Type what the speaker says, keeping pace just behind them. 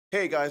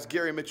Hey guys,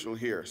 Gary Mitchell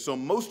here. So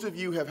most of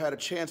you have had a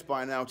chance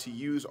by now to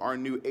use our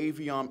new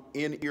Aviom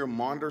in-ear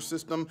monitor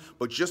system,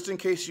 but just in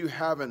case you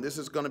haven't, this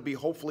is going to be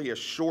hopefully a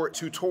short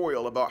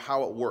tutorial about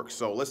how it works.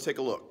 So let's take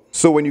a look.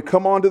 So when you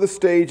come onto the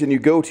stage and you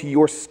go to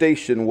your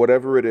station,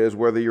 whatever it is,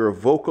 whether you're a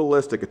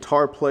vocalist, a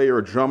guitar player,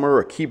 a drummer,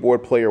 a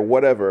keyboard player,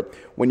 whatever,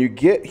 when you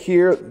get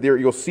here,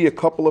 you'll see a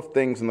couple of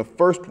things, and the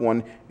first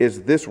one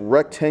is this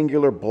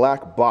rectangular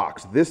black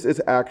box. This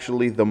is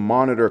actually the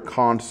monitor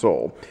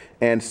console,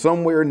 and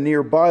somewhere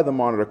nearby the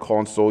monitor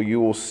console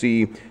you will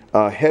see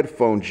a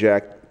headphone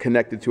jack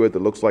connected to it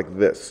that looks like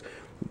this.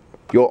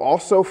 You'll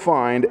also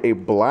find a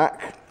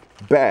black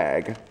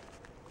bag,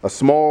 a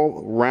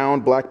small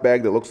round black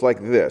bag that looks like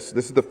this.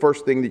 This is the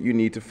first thing that you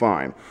need to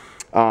find.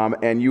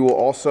 And you will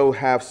also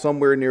have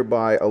somewhere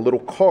nearby a little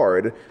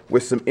card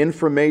with some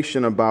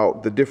information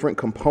about the different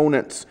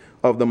components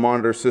of the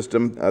monitor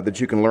system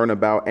that you can learn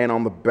about. And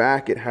on the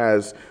back it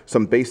has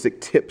some basic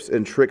tips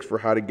and tricks for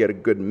how to get a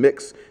good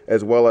mix,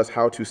 as well as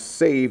how to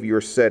save your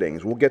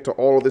settings. We'll get to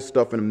all of this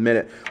stuff in a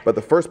minute, but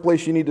the first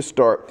place you need to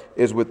start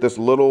is with this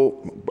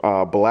little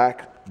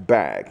black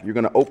bag. You're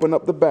going to open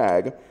up the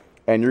bag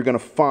and you're going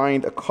to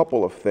find a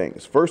couple of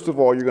things. First of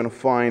all, you're going to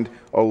find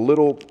a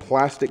little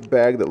plastic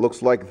bag that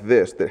looks like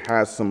this that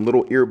has some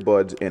little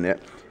earbuds in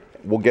it.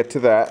 We'll get to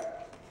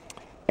that.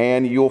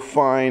 And you'll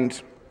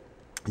find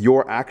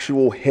your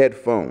actual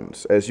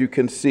headphones. As you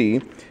can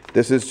see,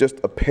 this is just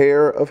a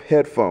pair of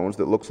headphones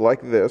that looks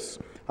like this.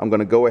 I'm going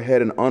to go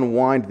ahead and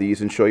unwind these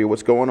and show you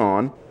what's going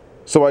on.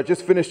 So I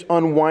just finished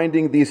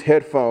unwinding these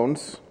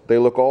headphones. They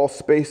look all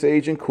space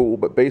age and cool,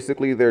 but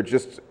basically they're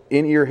just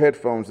in-ear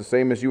headphones, the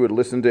same as you would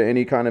listen to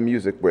any kind of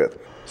music with.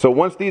 So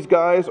once these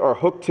guys are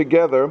hooked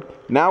together,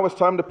 now it's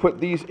time to put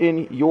these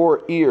in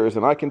your ears,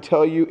 and I can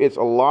tell you it's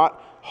a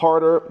lot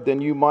harder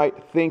than you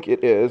might think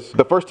it is.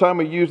 The first time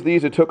we used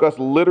these, it took us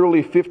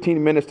literally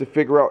 15 minutes to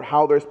figure out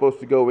how they're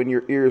supposed to go in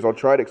your ears. I'll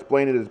try to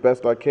explain it as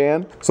best I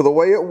can. So the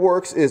way it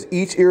works is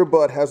each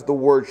earbud has the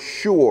word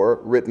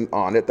Shure written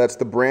on it. That's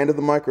the brand of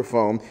the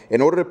microphone.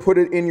 In order to put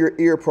it in your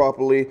ear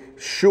properly,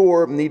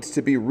 Shure needs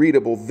to be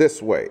readable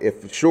this way.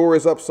 If Shure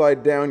is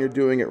upside down, you're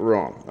doing it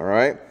wrong, all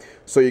right?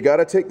 So you got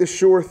to take the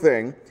Shure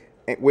thing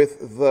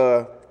with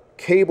the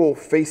cable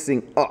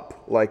facing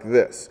up like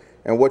this.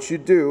 And what you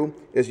do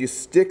is you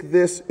stick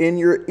this in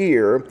your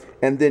ear,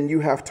 and then you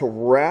have to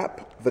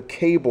wrap the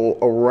cable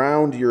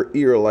around your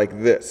ear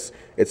like this.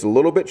 It's a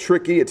little bit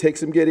tricky. It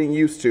takes some getting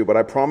used to, but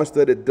I promise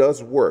that it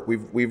does work.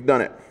 We've done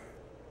it.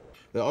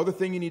 The other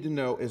thing you need to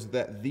know is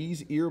that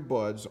these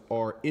earbuds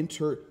are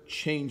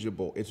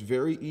interchangeable. It's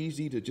very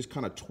easy to just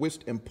kind of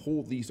twist and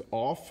pull these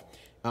off.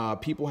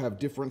 People have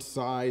different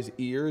size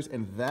ears,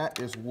 and that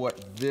is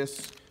what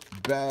this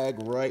bag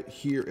right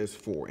here is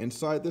for.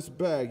 Inside this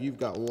bag, you've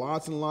got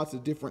lots and lots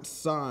of different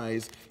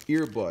size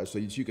earbuds, so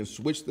that you can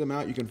switch them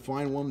out. You can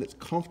find one that's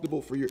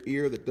comfortable for your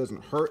ear, that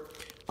doesn't hurt.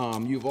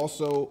 You've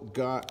also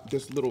got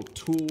this little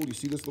tool. You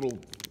see this little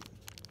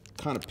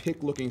kind of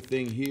pick looking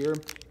thing here.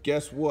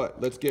 Guess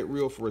what? Let's get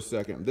real for a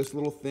second. This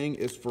little thing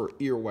is for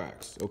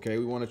earwax, okay?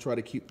 We want to try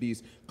to keep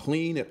these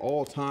clean at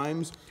all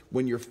times.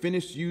 When you're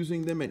finished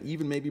using them, and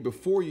even maybe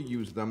before you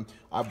use them,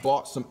 I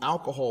bought some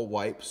alcohol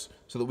wipes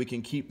so that we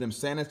can keep them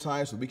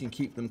sanitized, so we can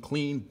keep them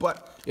clean.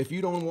 But if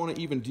you don't want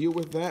to even deal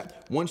with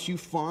that, once you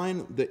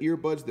find the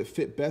earbuds that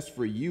fit best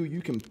for you,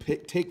 you can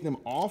take them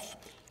off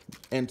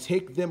and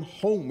take them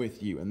home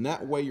with you. And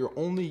that way you're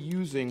only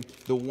using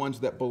the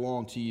ones that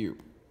belong to you.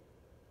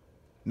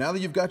 Now that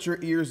you've got your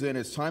ears in,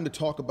 it's time to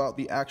talk about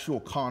the actual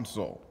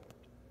console.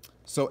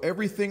 So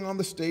everything on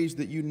the stage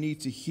that you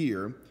need to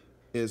hear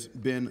has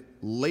been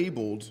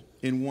labeled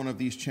in one of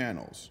these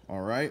channels,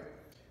 all right?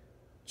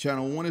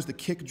 Channel 1 is the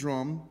kick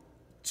drum,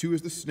 2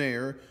 is the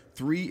snare,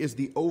 3 is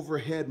the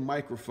overhead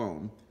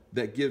microphone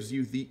that gives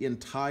you the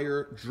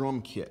entire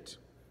drum kit.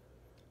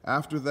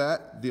 After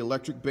that, the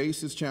electric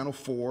bass is channel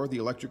 4, the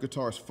electric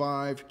guitar is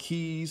 5,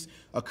 keys,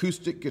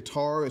 acoustic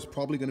guitar is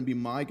probably going to be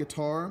my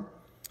guitar.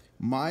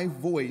 My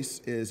voice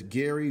is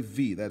Gary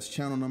V, that's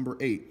channel number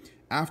 8.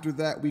 After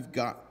that, we've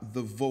got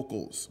the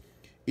vocals.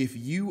 If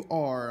you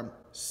are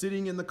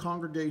sitting in the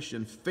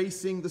congregation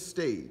facing the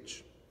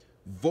stage,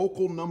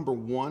 vocal number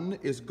 1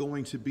 is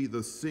going to be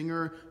the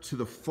singer to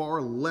the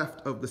far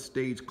left of the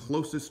stage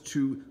closest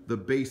to the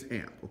bass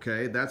amp,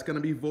 okay? That's going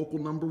to be vocal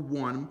number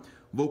 1.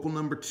 Vocal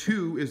number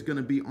 2 is going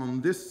to be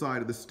on this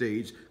side of the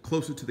stage,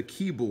 closer to the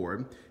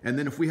keyboard. And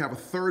then if we have a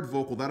third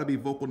vocal, that'll be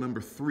vocal number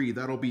 3.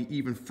 That'll be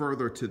even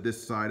further to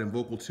this side, and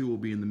vocal 2 will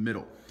be in the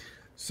middle.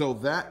 So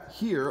that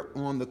here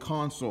on the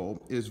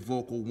console is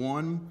vocal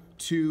 1,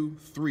 2,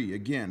 3.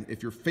 Again,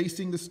 if you're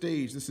facing the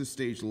stage, this is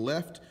stage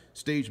left,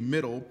 stage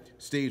middle,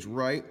 stage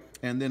right,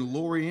 and then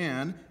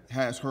Lorianne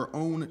has her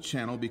own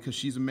channel because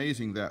she's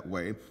amazing that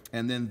way.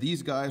 And then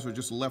these guys are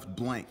just left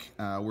blank.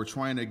 We're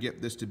trying to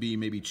get this to be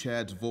maybe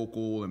Chad's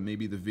vocal and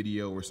maybe the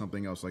video or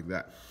something else like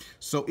that.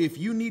 So if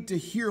you need to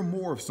hear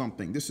more of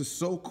something, this is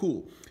so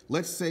cool.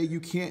 Let's say you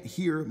can't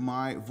hear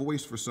my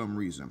voice for some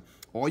reason.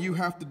 All you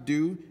have to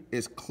do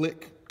is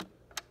click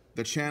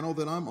the channel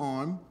that I'm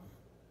on.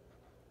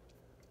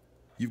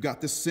 you've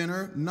got the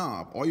center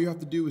knob. All you have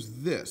to do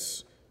is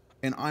this,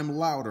 and I'm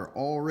louder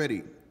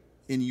already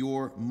in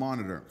your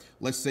monitor.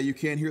 Let's say you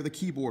can't hear the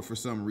keyboard for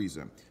some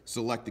reason.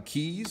 Select the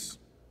keys,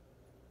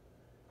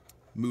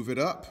 move it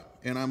up,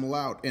 and I'm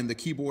loud, and the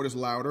keyboard is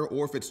louder.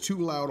 Or if it's too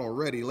loud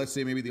already, let's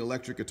say maybe the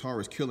electric guitar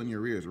is killing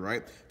your ears,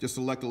 right? Just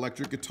select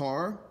electric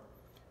guitar,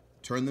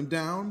 turn them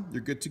down,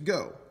 you're good to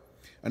go.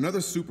 Another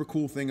super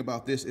cool thing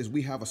about this is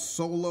we have a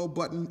solo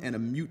button and a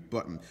mute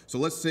button. So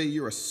let's say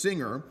you're a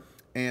singer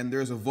and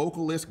there's a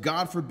vocalist,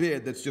 God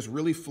forbid, that's just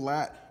really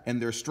flat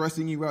and they're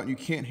stressing you out and you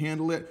can't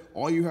handle it.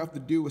 All you have to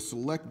do is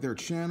select their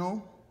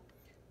channel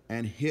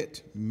and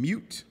hit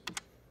mute,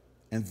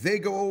 and they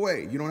go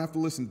away. You don't have to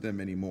listen to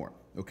them anymore,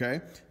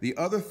 okay? The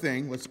other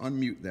thing, let's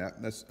unmute that.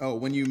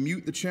 When you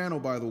mute the channel,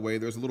 by the way,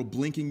 there's a little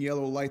blinking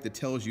yellow light that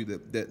tells you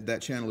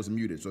that channel is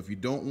muted. So if you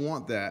don't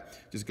want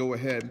that, just go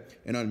ahead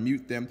and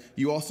unmute them.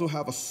 You also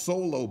have a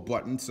solo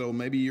button, so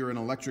maybe you're an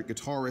electric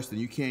guitarist and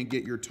you can't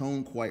get your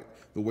tone quite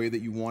the way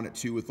that you want it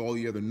to with all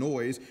the other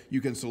noise.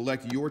 You can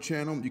select your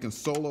channel, you can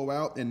solo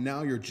out, and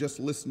now you're just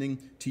listening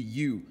to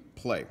you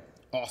play.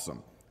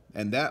 Awesome.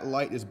 And that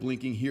light is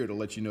blinking here to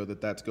let you know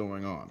that that's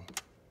going on.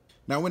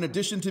 Now, in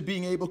addition to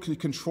being able to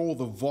control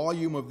the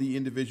volume of the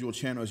individual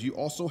channels, you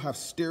also have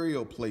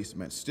stereo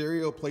placement.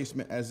 Stereo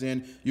placement as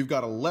in you've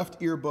got a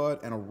left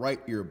earbud and a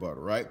right earbud,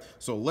 right?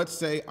 So let's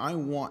say I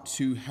want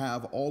to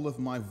have all of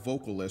my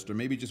vocalist, or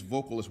maybe just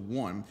vocalist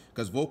 1,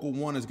 because vocal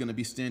 1 is going to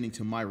be standing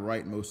to my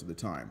right most of the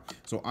time.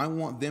 So I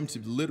want them to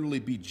literally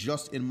be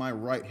just in my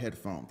right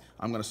headphone.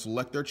 I'm going to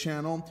select their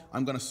channel,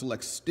 I'm going to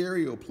select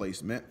stereo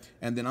placement,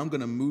 and then I'm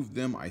going to move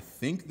them. I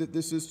think that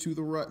this is to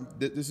the right,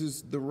 that this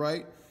is the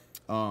right.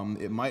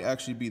 It might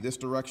actually be this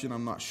direction.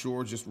 I'm not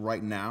sure just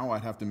right now.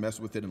 I'd have to mess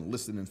with it and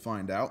listen and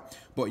find out.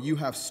 But you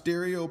have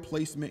stereo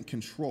placement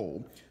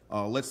control.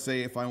 Let's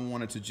say if I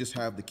wanted to just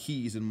have the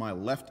keys in my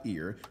left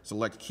ear,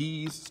 select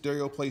keys,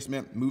 stereo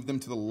placement, move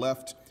them to the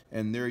left,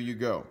 and there you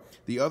go.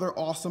 The other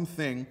awesome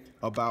thing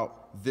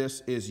about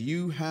this is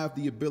you have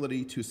the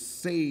ability to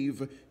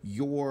save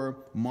your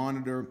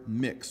monitor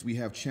mix. We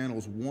have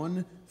channels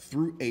 1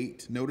 through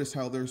 8. Notice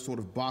how they're sort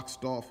of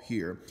boxed off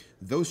here.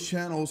 Those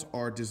channels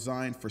are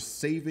designed for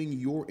saving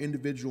your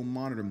individual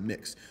monitor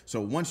mix.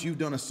 So once you've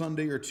done a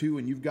Sunday or two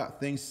and you've got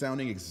things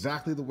sounding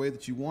exactly the way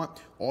that you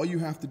want, all you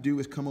have to do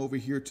is come over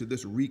here to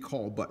this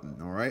recall button,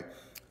 all right?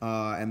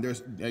 And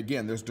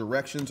there's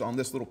directions on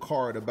this little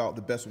card about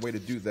the best way to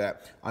do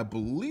that. I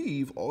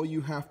believe all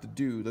you have to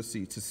do, let's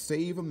see, to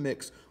save a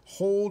mix,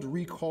 hold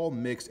recall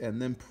mix,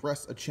 and then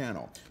press a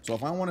channel. So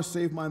if I want to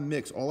save my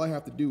mix, all I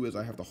have to do is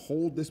I have to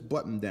hold this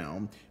button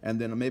down, and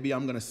then maybe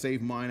I'm going to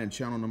save mine in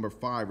channel number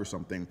 5 or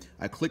something.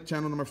 I click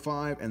channel number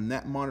 5, and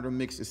that monitor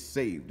mix is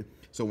saved.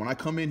 So when I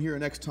come in here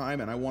next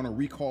time and I want to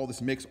recall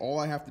this mix, all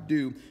I have to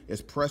do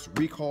is press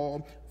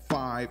recall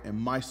 5, and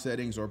my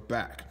settings are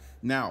back.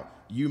 Now,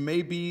 you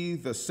may be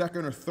the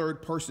second or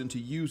third person to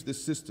use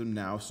this system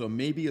now, so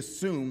maybe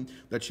assume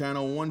that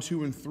channel 1,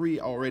 2, and 3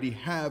 already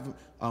have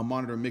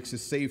monitor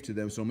mixes saved to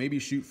them. So maybe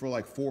shoot for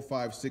like 4,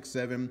 5, 6,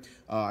 7.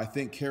 I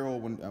think Carol,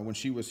 when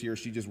she was here,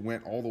 she just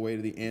went all the way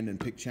to the end and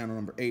picked channel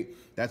number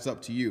 8. That's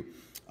up to you.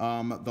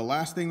 The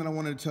last thing that I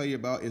wanted to tell you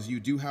about is you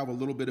do have a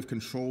little bit of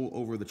control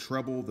over the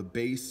treble, the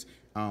bass,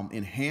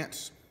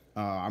 enhance.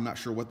 I'm not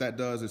sure what that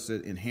does. It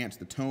said enhance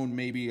the tone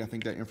maybe. I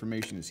think that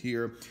information is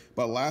here.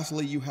 But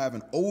lastly, you have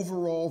an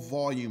overall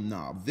volume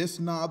knob. This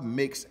knob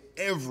makes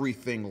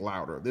everything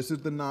louder. This is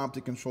the knob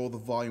to control the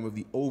volume of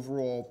the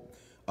overall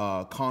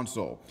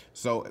console.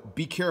 So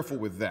be careful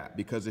with that,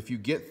 because if you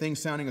get things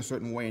sounding a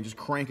certain way and just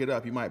crank it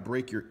up, you might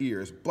break your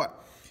ears.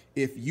 But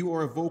if you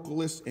are a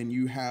vocalist and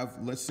you have,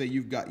 let's say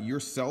you've got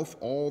yourself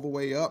all the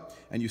way up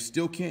and you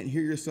still can't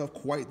hear yourself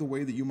quite the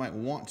way that you might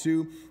want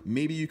to,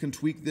 maybe you can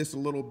tweak this a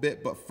little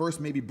bit, but first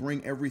maybe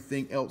bring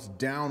everything else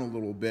down a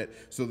little bit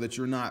so that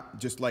you're not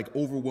just like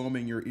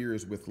overwhelming your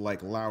ears with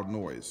like loud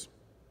noise.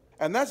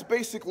 And that's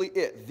basically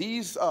it.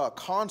 These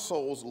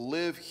consoles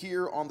live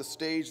here on the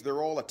stage.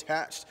 They're all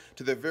attached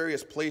to their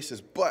various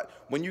places. But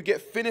when you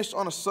get finished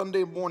on a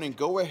Sunday morning,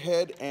 go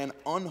ahead and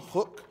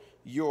unhook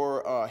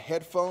your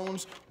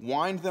headphones,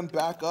 wind them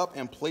back up,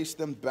 and place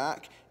them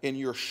back in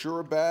your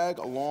Shure bag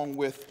along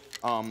with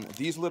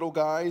these little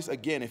guys.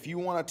 Again, if you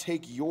want to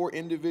take your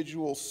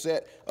individual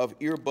set of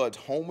earbuds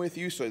home with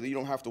you so that you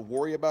don't have to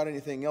worry about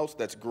anything else,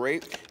 that's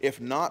great. If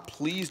not,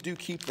 please do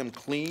keep them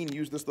clean.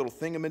 Use this little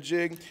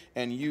thingamajig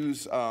and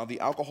use the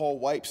alcohol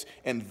wipes.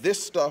 And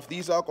this stuff,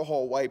 these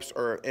alcohol wipes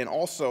are, and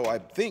also I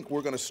think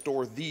we're going to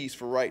store these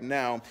for right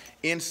now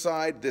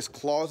inside this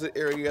closet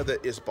area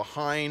that is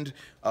behind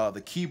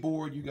the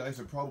keyboard. You guys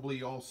have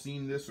probably all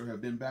seen this or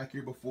have been back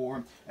here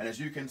before. And as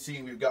you can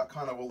see, we've got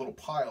kind of a little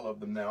pile of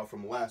them now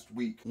from last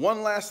week.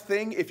 One last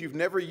thing, if you've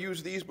never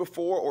used these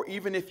before, or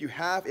even if you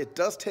have, it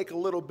does take a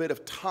little bit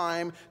of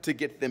time to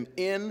get them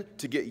in,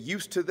 to get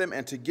used to them,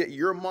 and to get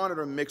your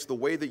monitor mix the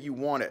way that you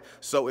want it.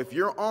 So if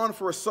you're on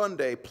for a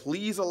Sunday,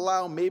 please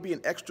allow maybe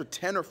an extra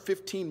 10 or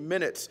 15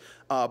 minutes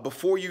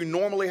before you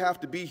normally have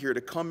to be here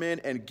to come in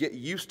and get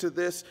used to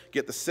this,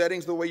 get the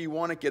settings the way you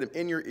want it, get them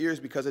in your ears,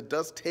 because it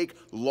does take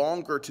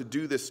longer to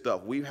do this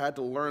stuff. We've had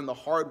to learn the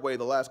hard way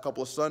the last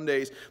couple of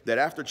Sundays that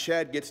after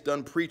Chad gets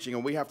done preaching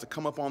and we have to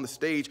come up on the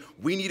stage,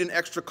 we need an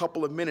extra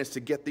couple of minutes to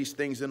get these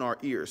things in our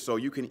ears. So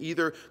you can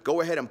either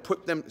go ahead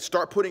and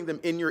start putting them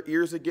in your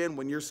ears again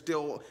when you're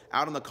still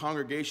out in the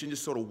congregation,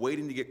 just sort of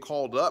waiting to get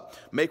called up.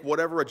 Make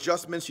whatever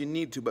adjustments you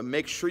need to, but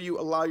make sure you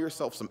allow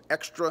yourself some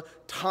extra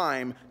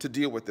time to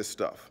deal with this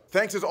stuff.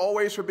 Thanks as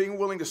always for being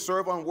willing to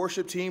serve on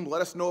worship team.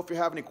 Let us know if you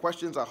have any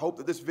questions. I hope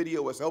that this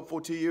video was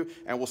helpful to you,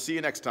 and we'll see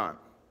you next time.